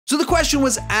So the question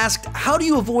was asked, how do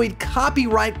you avoid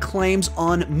copyright claims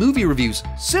on movie reviews?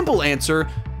 Simple answer,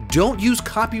 don't use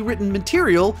copywritten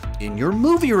material in your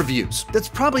movie reviews. That's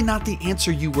probably not the answer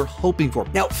you were hoping for.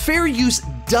 Now, fair use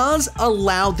does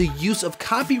allow the use of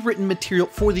copywritten material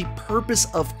for the purpose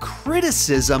of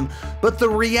criticism, but the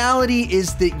reality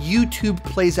is that YouTube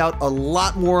plays out a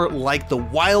lot more like the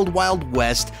Wild Wild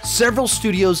West. Several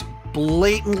studios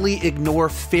blatantly ignore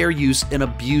fair use and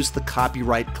abuse the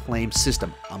copyright claim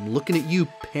system. I'm looking at you,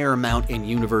 Paramount and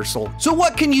Universal. So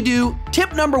what can you do?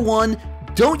 Tip number 1,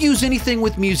 don't use anything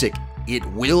with music. It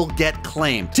will get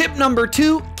claimed. Tip number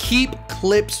 2, keep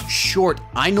clips short.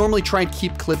 I normally try and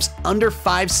keep clips under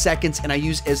 5 seconds, and I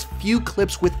use as few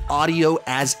clips with audio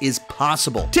as is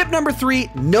possible. Tip number 3,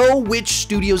 know which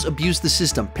studios abuse the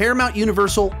system. Paramount,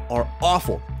 Universal are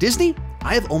awful. Disney,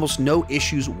 I have almost no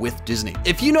issues with Disney.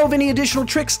 If you know of any additional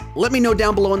tricks, let me know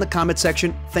down below in the comment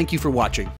section. Thank you for watching.